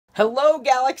Hello,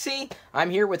 Galaxy!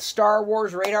 I'm here with Star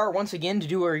Wars Radar once again to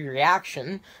do a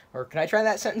reaction. Or can I try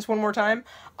that sentence one more time?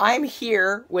 I'm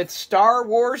here with Star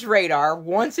Wars Radar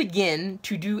once again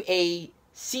to do a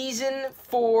Season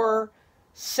 4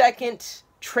 second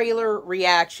trailer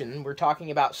reaction. We're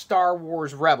talking about Star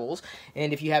Wars Rebels,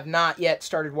 and if you have not yet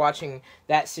started watching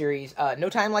that series, no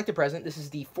time like the present. This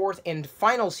is the fourth and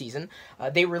final season.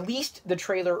 They released the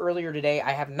trailer earlier today.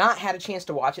 I have not had a chance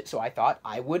to watch it, so I thought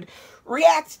I would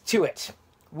react to it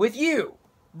with you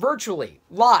virtually,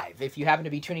 live, if you happen to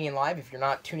be tuning in live. If you're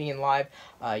not tuning in live,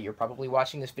 you're probably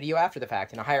watching this video after the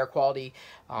fact in a higher quality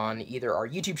on either our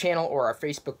YouTube channel or our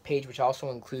Facebook page, which also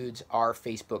includes our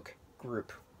Facebook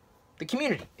group. The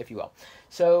community, if you will.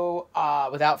 So,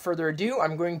 without further ado,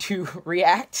 I'm going to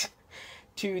react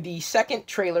to the second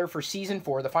trailer for Season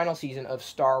 4, the final season of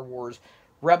Star Wars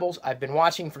Rebels. I've been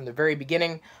watching from the very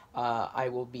beginning. I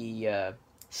will be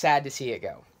sad to see it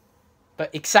go,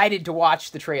 but excited to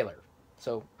watch the trailer.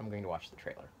 So, I'm going to watch the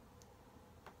trailer.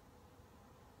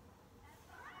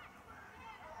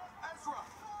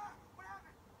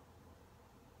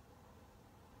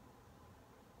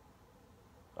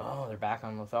 Oh, they're back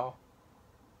on Lothal.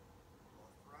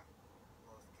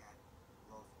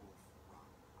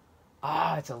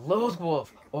 Ah, it's a Loth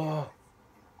Wolf. Oh.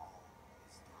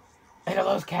 And a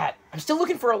Loth Cat. I'm still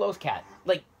looking for a Loth Cat.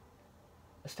 Like,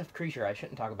 a stuffed creature. I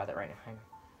shouldn't talk about that right now. Hang on.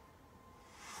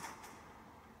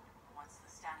 What's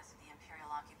the status of the Imperial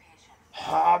occupation?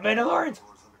 Ah, Mandalorians.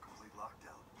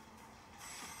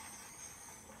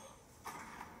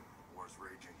 War's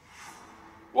raging.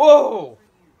 Whoa. For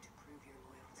you to prove your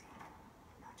loyalty,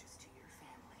 not just to your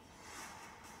family,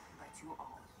 but to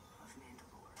all of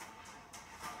Mandalore.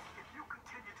 If you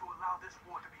continue to allow this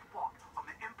war to be fought on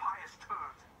the Empire's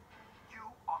terms, you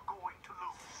are going to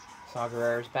lose. Saw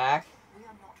Gerrera's back. We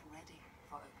are not ready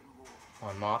for open war.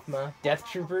 On Mothma. Death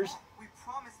Troopers. We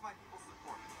promise my people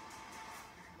support.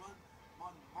 We can run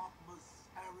on Mothma's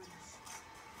errands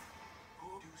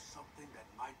or do something that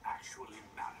might actually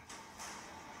matter.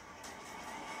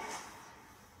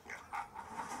 Your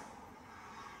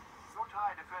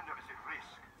TIE Defender is at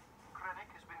risk. Krennic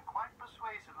has been quite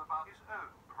persuasive about his own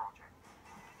project.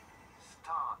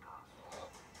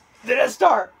 Stardust. The Death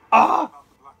Star. Ah. About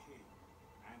the blockade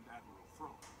and Admiral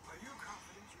Thrawn. Are you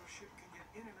confident your ship can get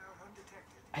in and out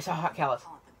undetected? I saw Hot Callus.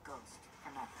 Call it the Ghost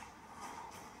for nothing.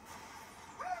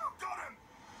 Got him!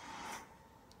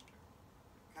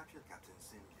 Capture Captain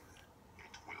Singular.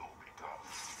 It will be done.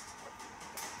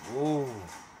 Ooh.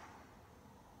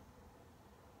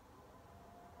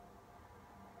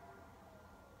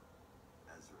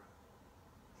 Ezra,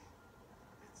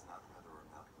 it's not whether or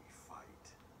not we fight.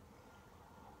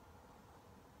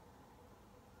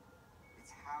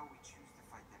 It's how we choose to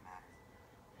fight that matters.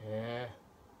 Yeah.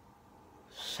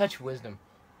 Such wisdom.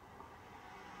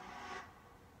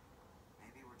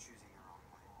 Maybe we're choosing the wrong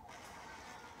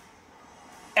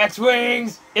way.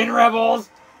 X-Wings in Rebels.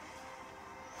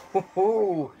 Ho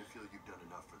ho. I feel you've done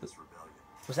enough for this rebellion.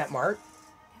 Was that Mart?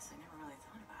 Guess I never really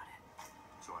thought about it.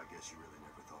 So I guess you really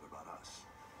never thought about us.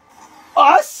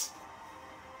 Us?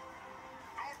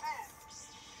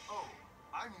 Oh,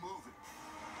 I'm moving.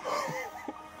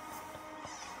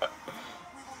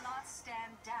 We will not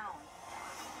stand down.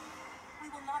 We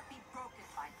will not be broken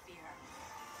by fear.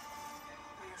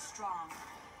 We are strong,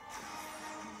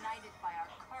 united by our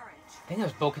courage. I think that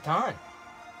was Bo-Katan.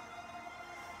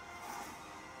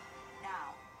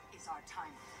 Now is our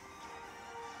time.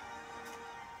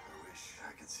 I wish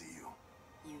I could see you.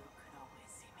 You could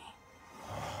always see me.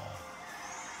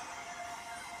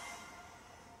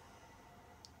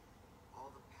 All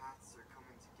the paths are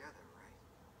coming together, right?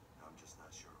 I'm just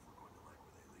not sure if we're going to like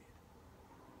where they lead.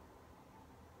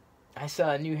 I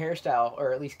saw a new hairstyle,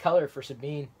 or at least color, for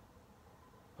Sabine.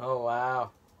 Oh,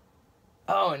 wow.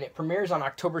 Oh, and it premieres on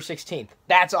October 16th.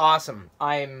 That's awesome.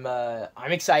 I'm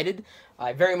excited.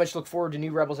 I very much look forward to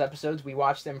new Rebels episodes. We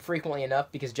watch them frequently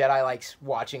enough because Jedi likes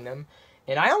watching them.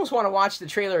 And I almost want to watch the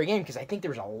trailer again because I think there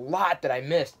was a lot that I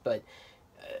missed. But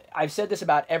I've said this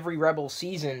about every Rebels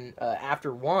season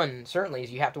after one, certainly,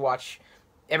 is you have to watch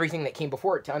everything that came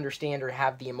before it to understand or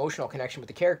have the emotional connection with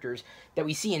the characters that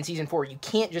we see in Season 4. You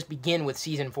can't just begin with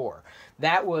Season 4.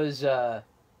 That was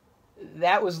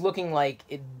looking like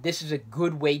this is a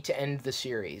good way to end the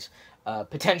series,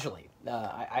 potentially.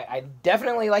 I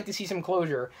definitely like to see some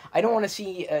closure. I don't want to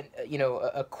see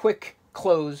a quick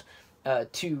close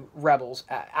to Rebels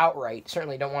outright.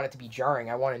 Certainly don't want it to be jarring.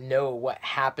 I want to know what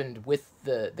happened with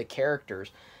the characters.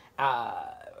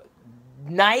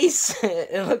 Nice.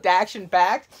 It looked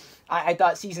action-packed. I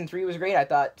thought Season 3 was great. I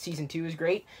thought Season 2 was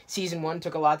great. Season 1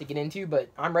 took a lot to get into, but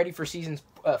I'm ready for Season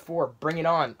 4, bring it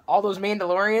on. All those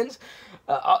Mandalorians,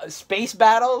 space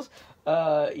battles,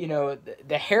 you know,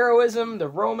 the heroism, the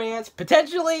romance,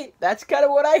 potentially, that's kind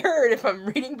of what I heard if I'm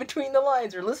reading between the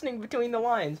lines or listening between the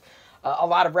lines. A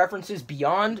lot of references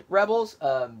beyond Rebels,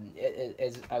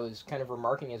 as I was kind of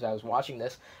remarking as I was watching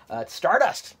this.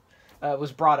 Stardust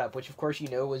was brought up, which of course you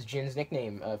know was Jyn's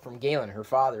nickname from Galen, her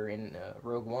father in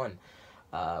Rogue One.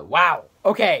 Wow.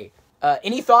 Okay.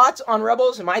 Any thoughts on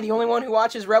Rebels? Am I the only one who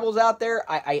watches Rebels out there?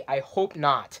 I hope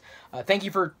not. Thank you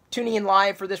for tuning in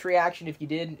live for this reaction if you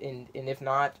did, and if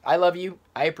not, I love you,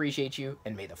 I appreciate you,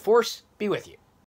 and may the Force be with you.